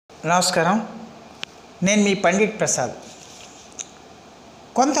నమస్కారం. నేను మీ పండిట్ ప్రసాద్.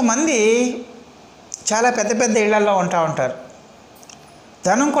 కొంతమంది చాలా పెద్ద పెద్ద ఇళ్లల్లో ఉంటారు.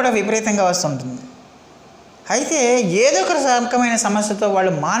 ధనం కూడా విపరీతంగా వస్తుంటుంది. అయితే ఏదో ఒక రకమైన సమస్యతో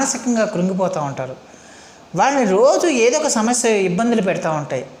వాళ్ళు మానసికంగా కృంగిపోతూ ఉంటారు. వాళ్ళని రోజు ఏదో ఒక సమస్య ఇబ్బందులు పెడతా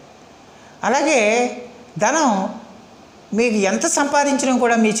ఉంటాయి. అలాగే ధనం మీకు ఎంత సంపాదించినా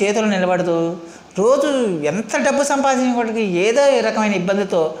కూడా మీ చేతులు నిలబడదు. రోజు ఎంత డబ్బు సంపాదించినప్పటికీ ఏదో రకమైన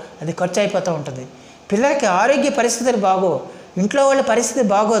ఇబ్బందితో అది ఖర్చు అయిపోతూ ఉంటుంది. పిల్లలకి ఆరోగ్య పరిస్థితులు బాగో, ఇంట్లో వాళ్ళ పరిస్థితి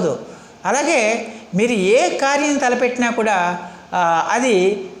బాగోదు. అలాగే మీరు ఏ కార్యం తలపెట్టినా కూడా అది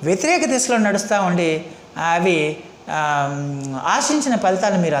వ్యతిరేక దిశలో నడుస్తూ ఉండి అవి ఆశించిన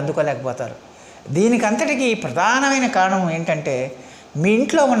ఫలితాలు మీరు అందుకోలేకపోతారు. దీనికి అంతటికీ ప్రధానమైన కారణం ఏంటంటే మీ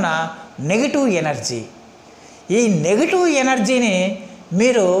ఇంట్లో ఉన్న నెగిటివ్ ఎనర్జీ. ఈ నెగిటివ్ ఎనర్జీని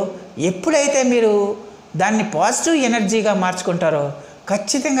మీరు ఎప్పుడైతే మీరు దాన్ని పాజిటివ్ ఎనర్జీగా మార్చుకుంటారో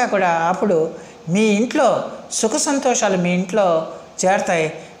ఖచ్చితంగా కూడా అప్పుడు మీ ఇంట్లో సుఖ సంతోషాలు మీ ఇంట్లో చేరతాయి.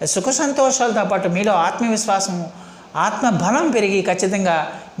 సుఖ సంతోషాలతో పాటు మీలో ఆత్మవిశ్వాసం, ఆత్మబలం పెరిగి ఖచ్చితంగా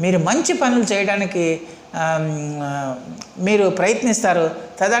మీరు మంచి పనులు చేయడానికి మీరు ప్రయత్నిస్తారు.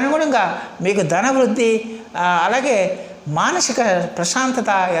 తదనుగుణంగా మీకు ధనవృద్ధి అలాగే మానసిక ప్రశాంతత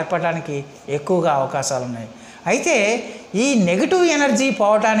ఏర్పడడానికి ఎక్కువగా అవకాశాలు ఉన్నాయి. అయితే ఈ నెగిటివ్ ఎనర్జీ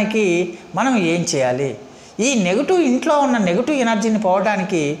పోవడానికి మనం ఏం చేయాలి? ఈ ఇంట్లో ఉన్న నెగిటివ్ ఎనర్జీని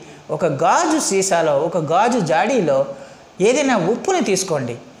పోవడానికి ఒక గాజు సీసాలో, ఒక గాజు జాడీలో ఏదైనా ఉప్పుని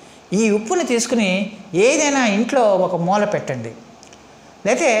తీసుకోండి. ఈ ఉప్పుని తీసుకుని ఏదైనా ఇంట్లో ఒక మూల పెట్టండి,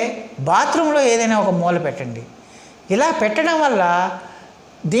 లేకపోతే బాత్రూంలో ఏదైనా ఒక మూల పెట్టండి. ఇలా పెట్టడం వల్ల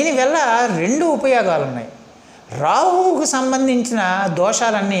దీనివల్ల రెండు ఉపయోగాలు ఉన్నాయి. రాహువుకు సంబంధించిన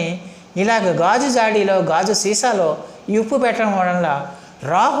దోషాలన్నీ ఇలాగ గాజు జాడీలో, గాజు సీసాలో ఈ ఉప్పు పెట్టడం వల్ల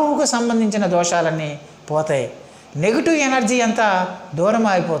రాహువుకు సంబంధించిన దోషాలన్నీ పోతాయి. నెగిటివ్ ఎనర్జీ అంతా దూరం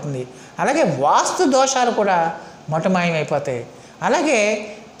అయిపోతుంది. అలాగే వాస్తు దోషాలు కూడా మొట్టమాయమైపోతాయి. అలాగే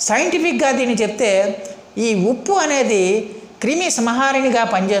సైంటిఫిక్గా దీన్ని చెప్తే ఈ ఉప్పు అనేది క్రిమి సంహారిణిగా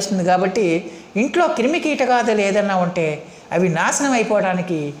పనిచేస్తుంది. కాబట్టి ఇంట్లో క్రిమి కీటకాదులు ఏదైనా ఉంటే అవి నాశనం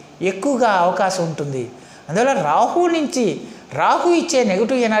అయిపోవడానికి ఎక్కువగా అవకాశం ఉంటుంది. అందువల్ల రాహు ఇచ్చే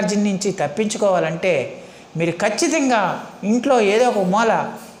నెగిటివ్ ఎనర్జీ నుంచి తప్పించుకోవాలంటే మీరు ఖచ్చితంగా ఇంట్లో ఏదో ఒక మూల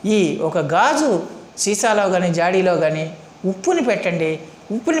ఈ ఒక గాజు సీసాలో కానీ జాడీలో కానీ ఉప్పుని పెట్టండి.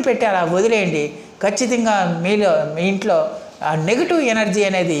 ఉప్పుని పెట్టి అలా వదిలేయండి. ఖచ్చితంగా మీ ఇంట్లో ఆ నెగిటివ్ ఎనర్జీ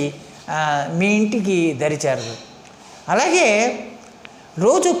అనేది మీ ఇంటికి దరిచేరదు. అలాగే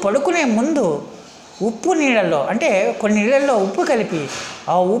రోజు పడుకునే ముందు ఉప్పు నీళ్ళల్లో, అంటే కొన్ని నీళ్ళల్లో ఉప్పు కలిపి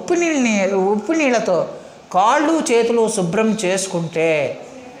ఆ ఉప్పు నీళ్ళతో కాళ్ళు చేతులు శుభ్రం చేసుకుంటే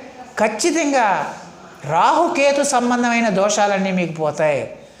ఖచ్చితంగా రాహుకేతు సంబంధమైన దోషాలన్నీ మీకు పోతాయి.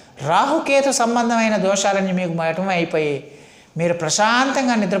 రాహుకేతు సంబంధమైన దోషాలన్నీ మీకు అయిపోయి మీరు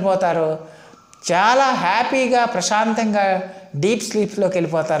ప్రశాంతంగా నిద్రపోతారు. చాలా హ్యాపీగా ప్రశాంతంగా డీప్ స్లీప్లోకి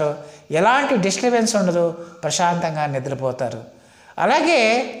వెళ్ళిపోతారు. ఎలాంటి డిస్టర్బెన్స్ ఉండదు, ప్రశాంతంగా నిద్రపోతారు. అలాగే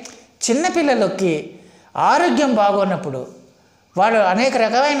చిన్నపిల్లలకి ఆరోగ్యం బాగున్నప్పుడు, వాళ్ళు అనేక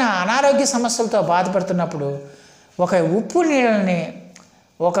రకమైన అనారోగ్య సమస్యలతో బాధపడుతున్నప్పుడు ఒక ఉప్పు నీళ్ళని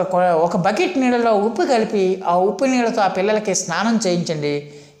ఒక బకెట్ నీళ్ళలో ఉప్పు కలిపి ఆ ఉప్పు నీళ్ళతో ఆ పిల్లలకి స్నానం చేయించండి.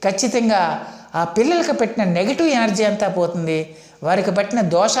 ఖచ్చితంగా ఆ పిల్లలకి పెట్టిన నెగిటివ్ ఎనర్జీ అంతా పోతుంది. వారికి పట్టిన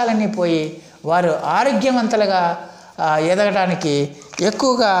దోషాలన్నీ పోయి వారు ఆరోగ్యవంతులుగా ఎదగడానికి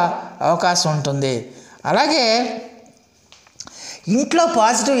ఎక్కువగా అవకాశం ఉంటుంది. అలాగే ఇంట్లో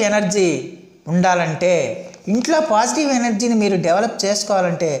పాజిటివ్ ఎనర్జీ ఉండాలంటే, ఇంట్లో పాజిటివ్ ఎనర్జీని మీరు డెవలప్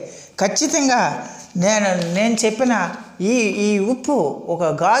చేసుకోవాలంటే ఖచ్చితంగా నేను చెప్పిన ఈ ఉప్పు, ఒక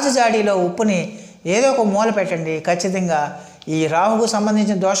గాజు జాడీలో ఉప్పుని ఏదో ఒక మూల పెట్టండి. ఖచ్చితంగా ఈ రాహుకు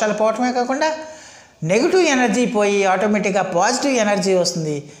సంబంధించిన దోషాలు పోవటమే కాకుండా నెగిటివ్ ఎనర్జీ పోయి ఆటోమేటిక్గా పాజిటివ్ ఎనర్జీ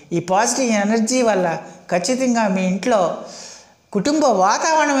వస్తుంది. ఈ పాజిటివ్ ఎనర్జీ వల్ల ఖచ్చితంగా మీ ఇంట్లో కుటుంబ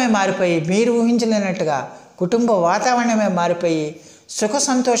వాతావరణమే మారిపోయి, మీరు ఊహించలేనట్టుగా కుటుంబ వాతావరణమే మారిపోయి సుఖ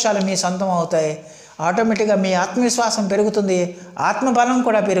సంతోషాలు మీ సొంతం అవుతాయి. ఆటోమేటిక్గా మీ ఆత్మవిశ్వాసం పెరుగుతుంది, ఆత్మబలం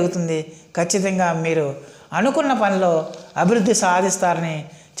కూడా పెరుగుతుంది. ఖచ్చితంగా మీరు అనుకున్న పనిలో అభివృద్ధి సాధిస్తారని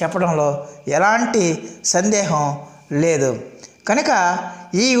చెప్పడంలో ఎలాంటి సందేహం లేదు. కనుక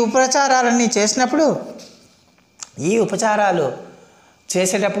ఈ ఉపచారాలన్నీ చేసినప్పుడు, ఈ ఉపచారాలు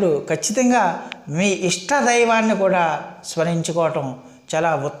చేసేటప్పుడు ఖచ్చితంగా మీ ఇష్ట దైవాన్ని కూడా స్మరించుకోవటం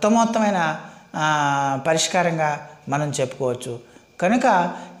చాలా ఉత్తమోత్తమైన పరిష్కారంగా మనం చెప్పుకోవచ్చు. కనుక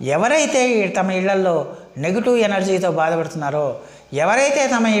ఎవరైతే తమ ఇళ్లలో నెగిటివ్ ఎనర్జీతో బాధపడుతున్నారో, ఎవరైతే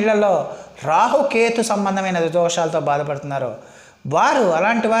తమ ఇళ్లలో రాహుకేతు సంబంధమైన దోషాలతో బాధపడుతున్నారో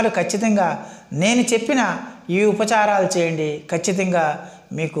అలాంటి వారు ఖచ్చితంగా నేను చెప్పిన ఈ ఉపచారాలు చేయండి. ఖచ్చితంగా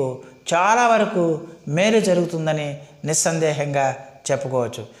మీకు చాలా వరకు మేలు జరుగుతుందని నిస్సందేహంగా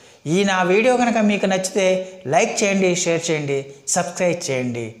చెప్పుకోవచ్చు. ఈ నా వీడియో కనుక మీకు నచ్చితే లైక్ చేయండి, షేర్ చేయండి, సబ్స్క్రైబ్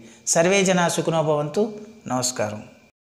చేయండి. సర్వే జనా సుఖినో భవంతు. నమస్కారం.